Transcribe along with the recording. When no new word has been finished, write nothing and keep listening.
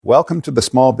Welcome to the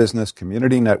Small Business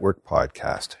Community Network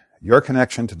podcast, your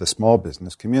connection to the small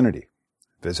business community.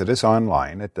 Visit us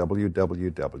online at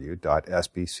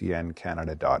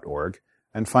www.sbcncanada.org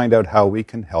and find out how we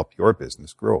can help your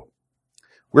business grow.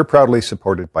 We're proudly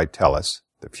supported by TELUS,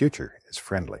 the future is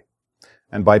friendly,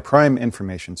 and by Prime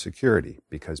Information Security,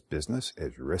 because business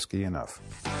is risky enough.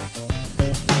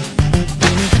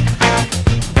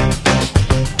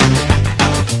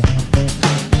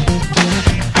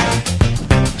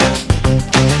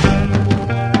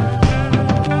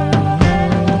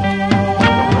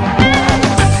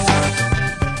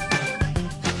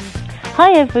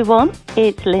 Hi everyone,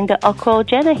 it's Linda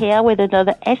Ockrell-Jenner here with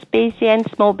another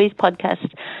SBCN Small Biz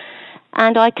podcast.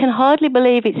 And I can hardly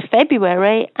believe it's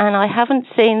February and I haven't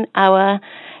seen our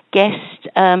guest,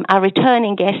 our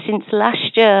returning guest since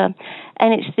last year.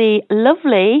 And it's the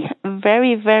lovely,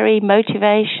 very, very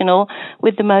motivational,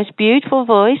 with the most beautiful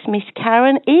voice, Miss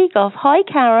Karen Egoff. Hi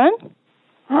Karen.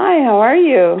 Hi, how are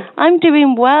you? I'm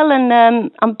doing well, and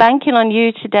I'm banking on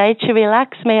you today to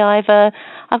relax me. I've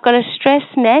got a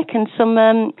stressed neck and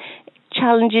some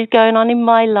challenges going on in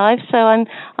my life, so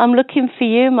I'm looking for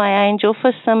you, my angel,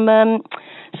 for some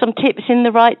tips in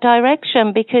the right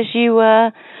direction, because you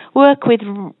work with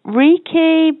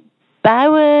Reiki,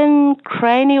 Bowen,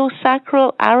 cranial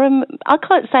sacral, I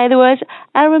can't say the words,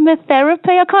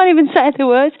 aromatherapy. I can't even say the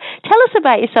words. Tell us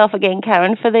about yourself again,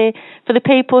 Karen, for the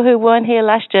people who weren't here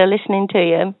last year listening to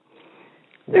you.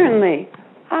 Certainly.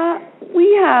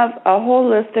 We have a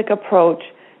holistic approach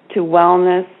to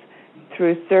wellness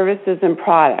through services and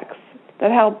products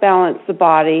that help balance the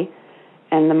body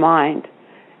and the mind.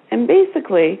 And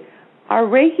basically, our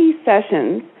Reiki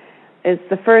sessions is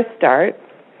the first start,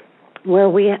 where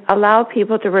we allow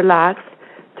people to relax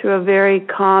through a very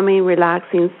calming,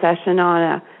 relaxing session on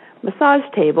a massage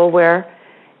table, where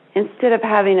instead of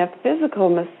having a physical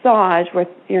massage where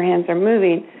your hands are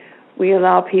moving, we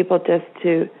allow people just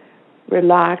to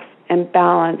relax and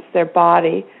balance their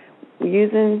body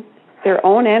using their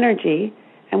own energy,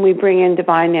 and we bring in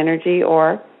divine energy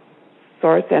or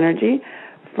source energy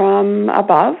from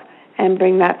above and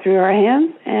bring that through our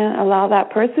hands and allow that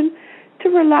person to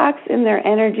relax in their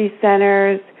energy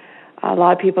centers. A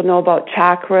lot of people know about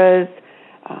chakras.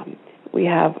 We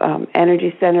have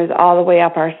energy centers all the way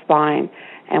up our spine,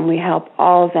 and we help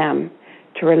all of them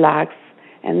to relax,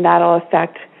 and that'll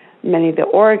affect many of the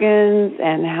organs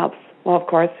and helps, well, of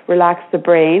course, relax the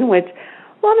brain, which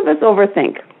a lot of us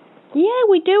overthink. Yeah,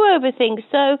 we do overthink.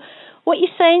 So what you're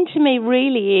saying to me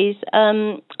really is,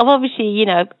 I've obviously,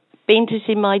 been to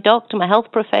see my doctor, my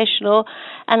health professional,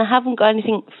 and I haven't got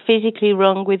anything physically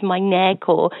wrong with my neck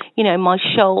or, my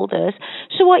shoulders.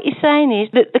 So what you're saying is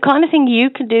that the kind of thing you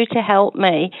can do to help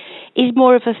me is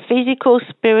more of a physical,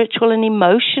 spiritual, and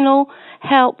emotional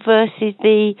help versus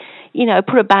the,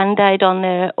 put a Band-Aid on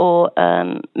there, or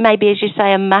maybe, as you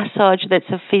say, a massage that's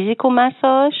a physical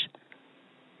massage.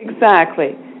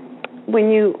 Exactly. When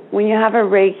you have a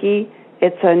Reiki,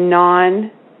 it's a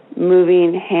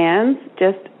non-moving hands.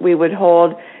 Just we would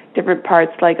hold different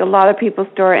parts. Like a lot of people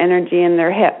store energy in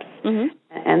their hips, and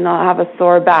they'll have a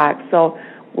sore back. So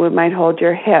we might hold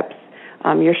your hips,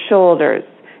 your shoulders,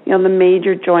 the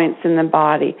major joints in the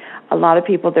body. A lot of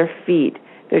people, their feet,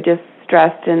 they're just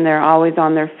stressed and they're always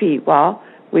on their feet. Well,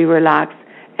 we relax.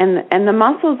 And the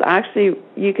muscles, actually,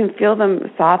 you can feel them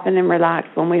soften and relax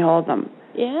when we hold them.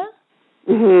 Yeah?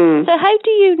 Mm-hmm. So how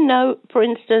do you know, for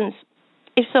instance,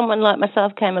 if someone like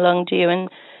myself came along to you and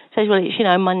says, well, it's,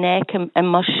 my neck and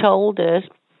my shoulders,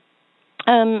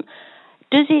 does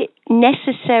it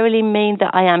necessarily mean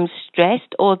that I am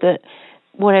stressed, or that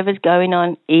whatever's going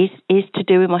on is to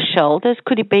do with my shoulders?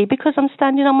 Could it be because I'm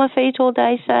standing on my feet all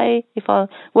day, say, if I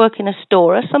work in a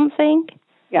store or something?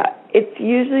 Yeah, it's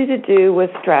usually to do with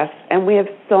stress. And we have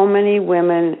so many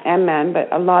women and men, but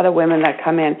a lot of women that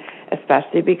come in,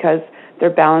 especially because they're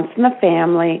balancing the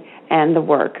family and the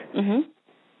work. Mm-hmm.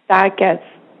 That gets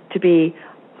to be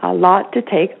a lot to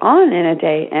take on in a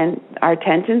day, and our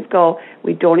tensions go,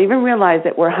 we don't even realize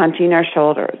that we're hunching our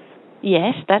shoulders.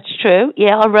 Yes, that's true.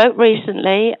 Yeah, I wrote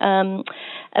recently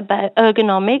about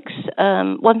ergonomics.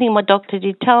 One thing my doctor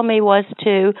did tell me was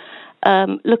to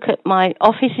look at my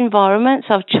office environment,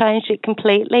 so I've changed it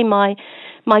completely. My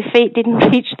feet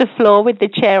didn't reach the floor with the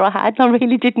chair I had. I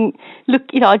really didn't look,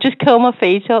 I just curled my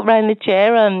feet up around the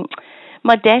chair.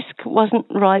 My desk wasn't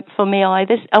right for me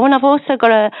either. And I've also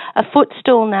got a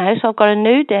footstool now, so I've got a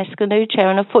new desk, a new chair,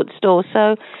 and a footstool.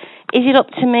 So is it up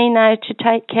to me now to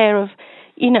take care of,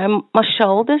 my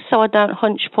shoulders so I don't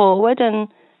hunch forward? And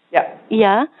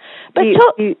yeah. But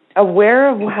be aware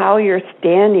of how you're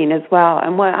standing as well.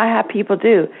 And what I have people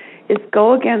do is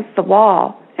go against the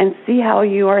wall and see how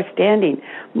you are standing.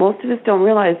 Most of us don't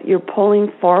realize you're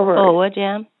pulling forward. Forward,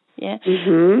 yeah. Yeah.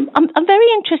 Mm-hmm. I'm very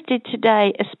interested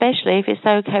today, especially if it's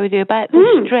okay with you, about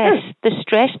the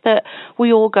stress that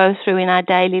we all go through in our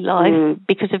daily life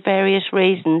because of various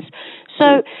reasons.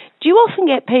 So do you often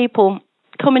get people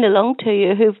coming along to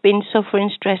you who've been suffering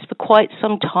stress for quite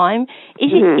some time?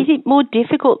 Is it more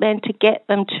difficult then to get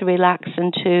them to relax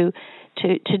and to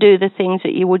do the things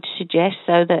that you would suggest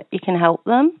so that you can help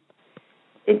them?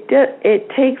 It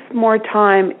takes more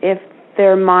time if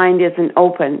their mind isn't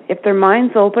open. If their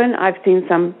mind's open, I've seen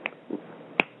some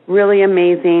really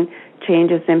amazing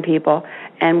changes in people.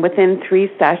 And within 3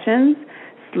 sessions,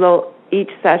 each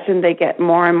session they get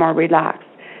more and more relaxed.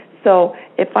 So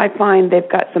if I find they've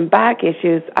got some back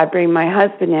issues, I bring my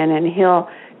husband in, and he'll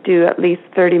do at least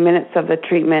 30 minutes of the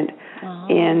treatment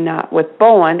with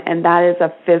Bowen, and that is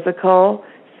a physical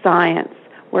science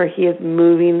where he is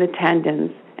moving the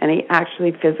tendons, and he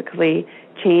actually physically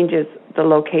changes the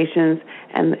locations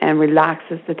and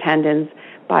relaxes the tendons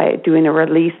by doing a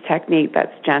release technique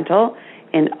that's gentle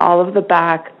in all of the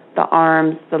back, the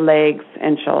arms, the legs,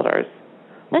 and shoulders.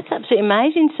 That's absolutely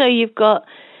amazing. So you've got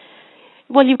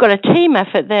a team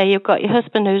effort there. You've got your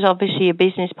husband, who's obviously your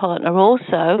business partner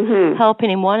also,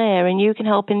 helping in one area, and you can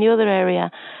help in the other area.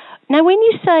 Now, when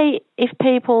you say if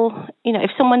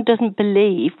someone doesn't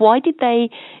believe, why did they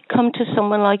come to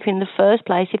someone like you in the first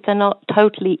place if they're not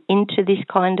totally into this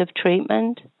kind of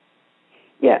treatment?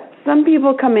 Yeah, some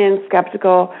people come in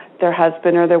skeptical. Their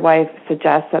husband or their wife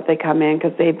suggests that they come in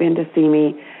because they've been to see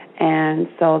me, and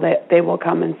so they will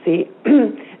come and see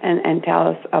and tell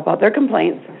us about their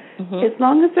complaints. As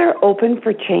long as they're open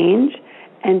for change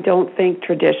and don't think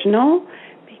traditional,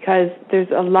 because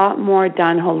there's a lot more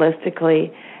done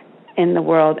holistically in the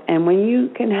world. And when you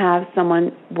can have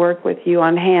someone work with you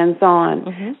on hands-on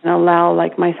and allow,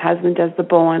 like my husband does the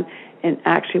Bowen, and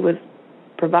actually was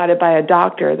provided by a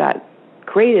doctor that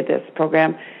created this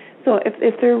program. So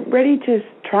if they're ready to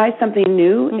try something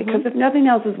new, because if nothing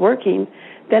else is working,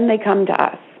 then they come to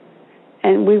us.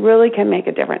 And we really can make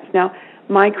a difference. Now,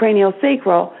 my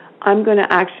craniosacral, I'm going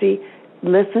to actually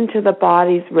listen to the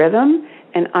body's rhythm,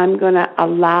 and I'm going to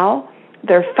allow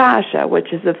their fascia,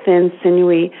 which is a thin,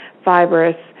 sinewy,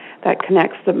 fibrous that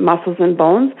connects the muscles and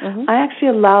bones. I actually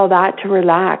allow that to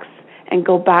relax and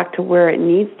go back to where it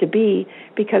needs to be,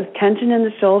 because tension in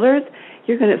the shoulders,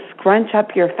 you're going to scrunch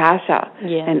up your fascia,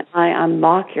 and I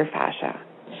unlock your fascia.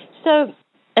 So,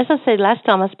 as I said last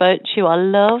time I spoke to you, I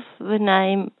love the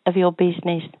name of your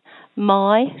business,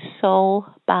 My Soul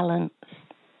Balance.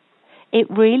 It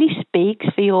really speaks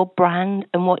for your brand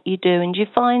and what you do, and you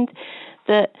find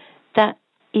that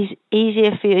is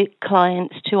easier for your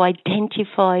clients to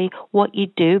identify what you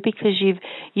do because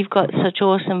you've got such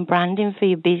awesome branding for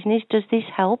your business. Does this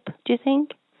help, do you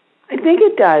think? I think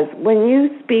it does. When you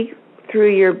speak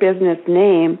through your business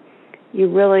name, you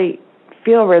really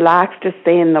feel relaxed just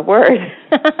saying the word.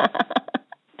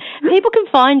 People can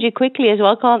find you quickly as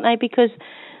well, can't they? Because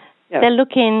they're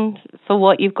looking for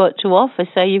what you've got to offer.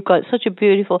 So you've got such a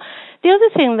beautiful... The other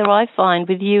thing that I find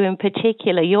with you in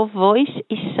particular, your voice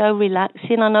is so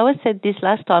relaxing. I know I said this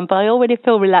last time, but I already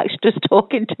feel relaxed just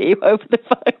talking to you over the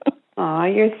phone. Oh,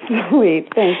 you're sweet.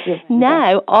 Thank you.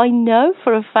 Now, I know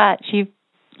for a fact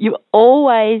you're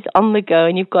always on the go,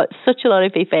 and you've got such a lot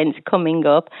of events coming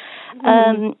up.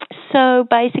 So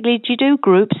basically, do you do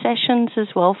group sessions as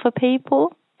well for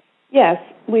people? Yes,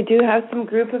 we do have some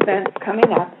group events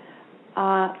coming up.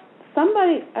 A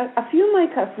few of my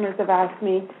customers have asked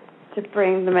me to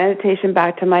bring the meditation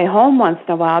back to my home once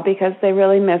in a while because they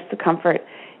really miss the comfort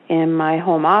in my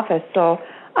home office. So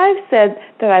I've said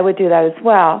that I would do that as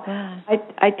well.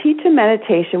 I teach a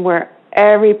meditation where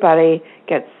everybody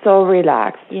gets so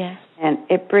relaxed, and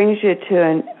it brings you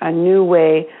to a new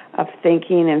way of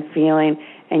thinking and feeling,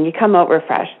 and you come out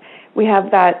refreshed. We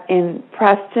have that in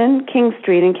Preston, King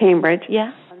Street in Cambridge.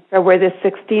 On February the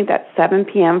 16th at 7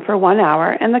 p.m. for 1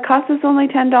 hour, and the cost is only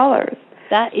 $10.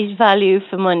 That is value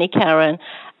for money, Karen.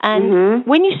 And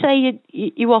when you say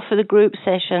you offer the group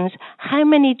sessions, how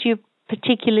many do you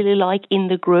particularly like in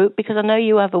the group? Because I know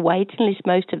you have a waiting list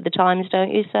most of the times,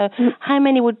 don't you? So how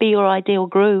many would be your ideal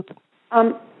group?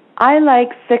 I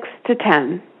like 6 to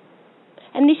 10.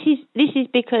 And this is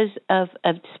because of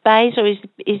space, or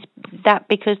is that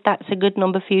because that's a good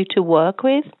number for you to work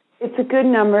with? It's a good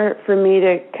number for me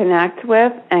to connect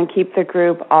with and keep the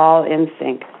group all in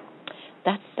sync.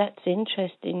 That's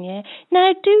interesting, yeah.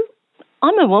 Now,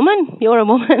 I'm a woman, you're a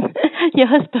woman, your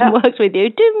husband works with you.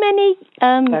 Do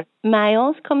many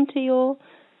males come to your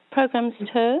programs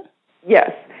too?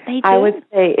 Yes. They do? I would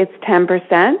say it's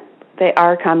 10%. They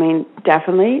are coming,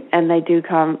 definitely, and they do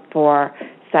come for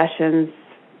sessions,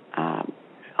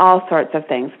 all sorts of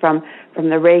things, from the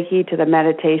Reiki to the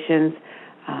meditations.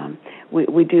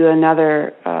 We do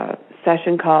another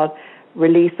session called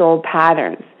Release Old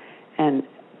Patterns, and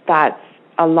that's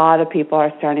a lot of people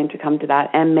are starting to come to that,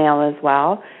 and male as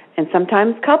well, and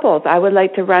sometimes couples. I would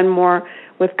like to run more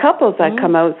with couples that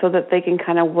come out so that they can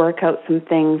kind of work out some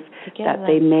things that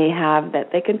they may have,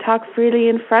 that they can talk freely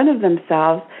in front of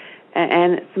themselves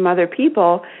and some other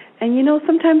people. And,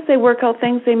 sometimes they work out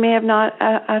things they may have not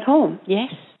at home.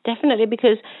 Yes, definitely,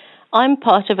 because I'm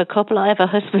part of a couple. I have a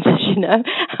husband, as you know,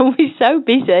 and we're so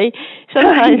busy.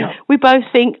 Sometimes we both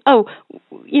think,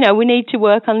 we need to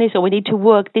work on this, or we need to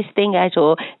work this thing out,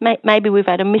 or maybe we've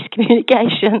had a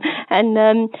miscommunication, and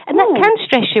that can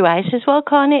stress you out as well,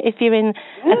 can't it? If you're in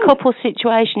a couple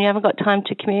situation, you haven't got time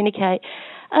to communicate.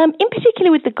 In particular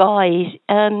with the guys,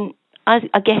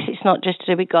 I guess it's not just to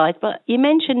do with guys, but you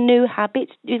mentioned new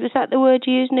habits. Was that the word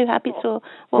you used, new habits? Or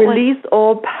what? Release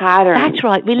old patterns. That's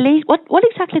right, release. What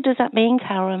exactly does that mean,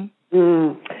 Karen?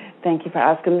 Thank you for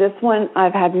asking. This one,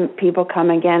 I've had people come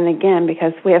again and again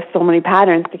because we have so many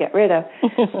patterns to get rid of.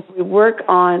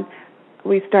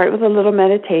 We start with a little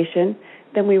meditation,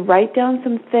 then we write down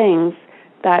some things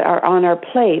that are on our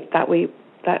plate that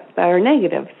are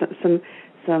negative, some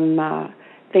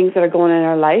things that are going on in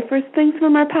our life or things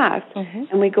from our past.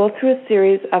 And we go through a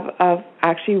series of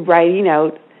actually writing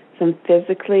out some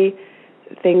physically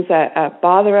things that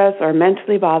bother us or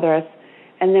mentally bother us,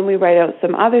 and then we write out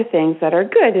some other things that are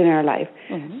good in our life.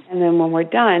 And then when we're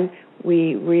done,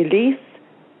 we release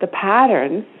the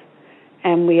patterns,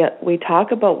 and we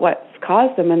talk about what's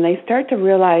caused them, and they start to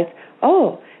realize,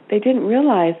 they didn't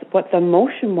realize what the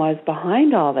emotion was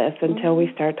behind all this until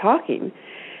we start talking.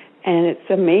 And it's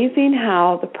amazing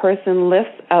how the person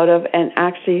lifts out of and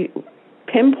actually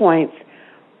pinpoints,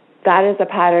 that is a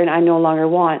pattern I no longer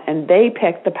want. And they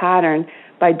pick the pattern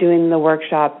by doing the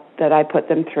workshop that I put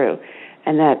them through.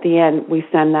 And at the end, we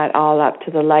send that all up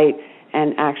to the light,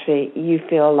 and actually you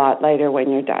feel a lot lighter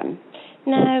when you're done.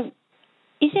 Now,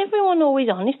 is everyone always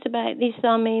honest about this?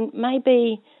 I mean,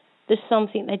 maybe there's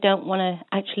something they don't want to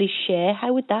actually share.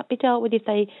 How would that be dealt with if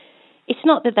they... It's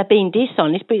not that they're being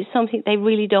dishonest, but it's something they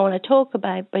really don't want to talk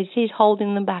about, but it is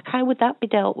holding them back. How would that be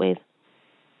dealt with?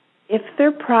 If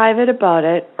they're private about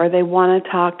it or they want to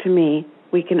talk to me,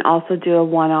 we can also do a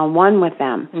one-on-one with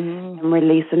them and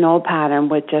release an old pattern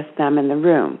with just them in the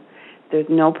room. There's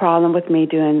no problem with me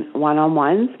doing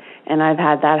one-on-ones, and I've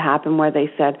had that happen where they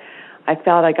said, I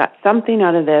felt I got something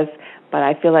out of this, but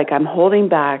I feel like I'm holding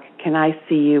back. Can I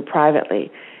see you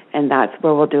privately? And that's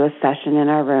where we'll do a session in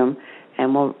our room,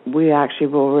 and we actually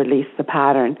will release the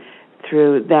pattern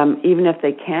through them, even if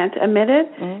they can't admit it.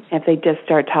 If they just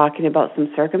start talking about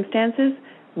some circumstances,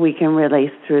 we can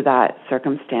release through that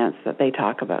circumstance that they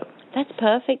talk about. That's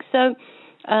perfect. So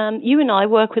you and I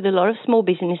work with a lot of small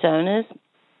business owners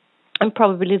and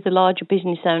probably the larger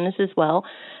business owners as well.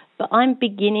 But I'm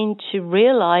beginning to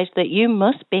realize that you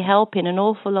must be helping an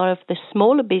awful lot of the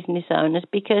smaller business owners,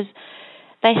 because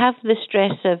they have the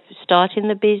stress of starting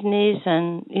the business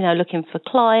and, looking for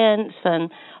clients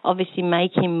and obviously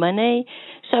making money.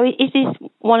 So is this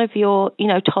one of your,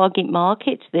 target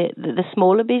markets, the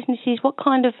smaller businesses? What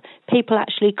kind of people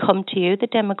actually come to you, the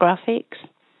demographics?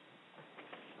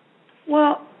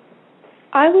 Well,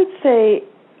 I would say,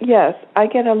 yes, I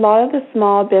get a lot of the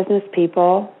small business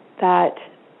people that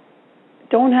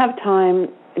don't have time,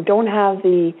 don't have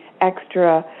the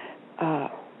extra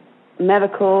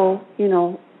medical,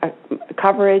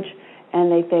 coverage,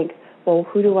 and they think, well,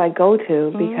 who do I go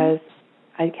to? Because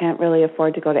I can't really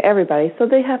afford to go to everybody. So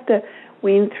they have to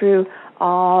wean through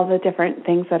all the different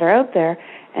things that are out there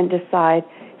and decide,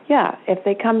 if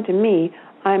they come to me,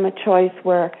 I'm a choice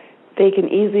where they can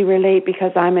easily relate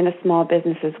because I'm in a small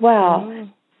business as well.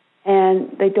 And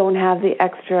they don't have the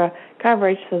extra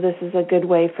coverage, so this is a good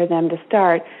way for them to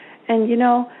start. And,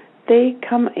 they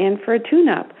come in for a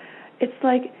tune-up. It's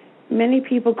like many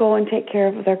people go and take care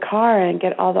of their car and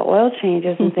get all the oil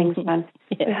changes and things done.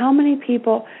 But how many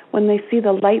people, when they see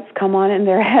the lights come on in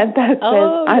their head, that says,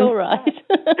 I'm all right.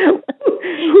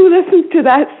 Who listens to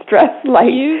that stress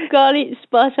light? You've got it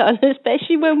spot on,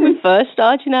 especially when we're first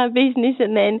starting our business,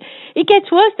 and then it gets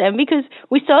worse then, because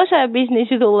we start our business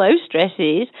with all those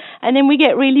stresses, and then we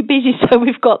get really busy, so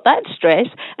we've got that stress,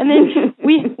 and then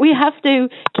we have to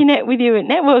connect with you at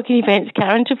networking events,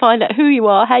 Karen, to find out who you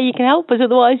are, how you can help us.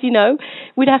 Otherwise,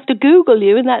 we'd have to Google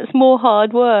you, and that's more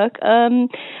hard work.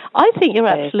 I think you're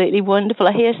absolutely wonderful.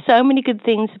 I hear so many good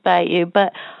things about you,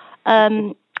 but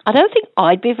I don't think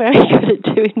I'd be very good at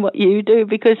doing what you do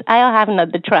because I haven't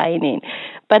had the training,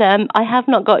 but I have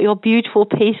not got your beautiful,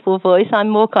 peaceful voice. I'm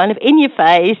more kind of in your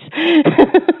face.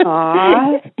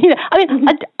 Aww. I mean,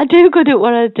 I do good at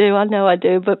what I do. I know I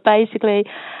do, but basically,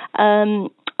 I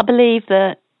believe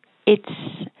that it's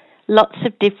lots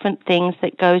of different things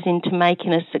that goes into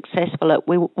making us successful at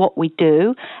what we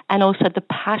do, and also the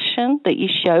passion that you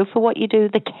show for what you do,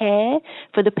 the care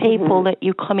for the people that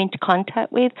you come into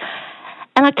contact with.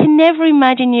 And I can never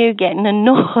imagine you getting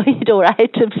annoyed or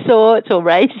out of sorts or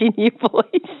raising your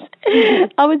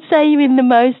voice. I would say you're in the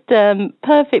most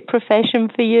perfect profession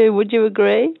for you. Would you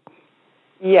agree?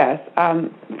 Yes.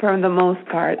 For the most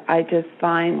part, I just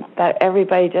find that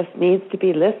everybody just needs to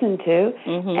be listened to.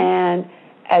 And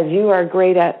as you are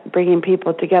great at bringing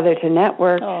people together to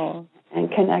network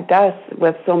and connect us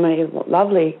with so many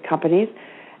lovely companies,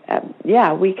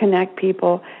 we connect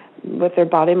people with their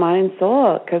body, mind, and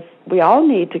soul, because we all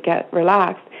need to get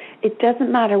relaxed. It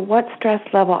doesn't matter what stress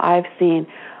level I've seen.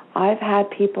 I've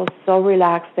had people so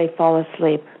relaxed they fall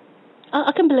asleep.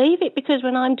 I can believe it, because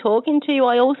when I'm talking to you,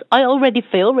 I already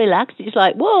feel relaxed. It's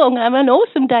like, whoa, I'm having an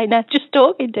awesome day now just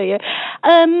talking to you.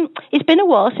 It's been a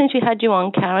while since we had you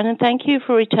on, Karen, and thank you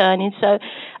for returning. So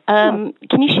can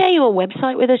you share your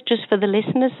website with us just for the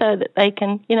listeners so that they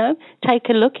can, take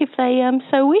a look if they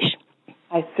so wish?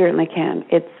 I certainly can.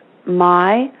 It's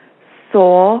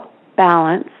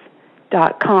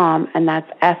mysoulbalance.com, and that's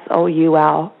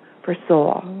SOUL for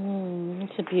soul.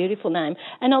 It's a beautiful name.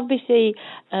 And obviously,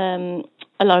 a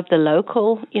lot of the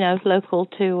local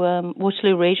to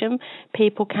Waterloo region,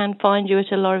 people can find you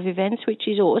at a lot of events, which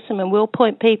is awesome, and we'll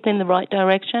point people in the right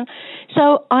direction.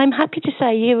 So I'm happy to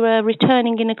say you're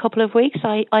returning in a couple of weeks,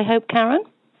 I hope, Karen?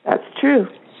 That's true.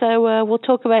 So we'll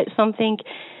talk about something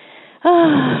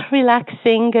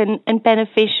relaxing and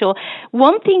beneficial.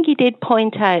 One thing you did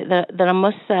point out that I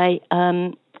must say,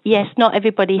 yes, not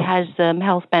everybody has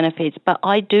health benefits, but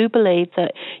I do believe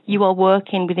that you are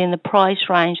working within the price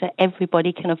range that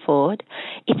everybody can afford.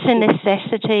 It's a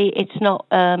necessity. It's not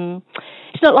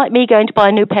like me going to buy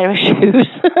a new pair of shoes.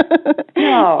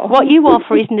 No. What you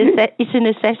offer is a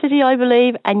necessity, I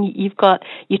believe, and you've got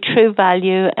your true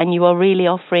value, and you are really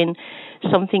offering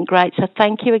something great. So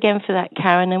thank you again for that,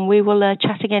 Karen, and we will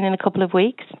chat again in a couple of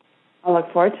weeks. I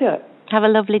look forward to it. Have a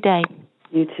lovely day.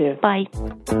 You too. Bye.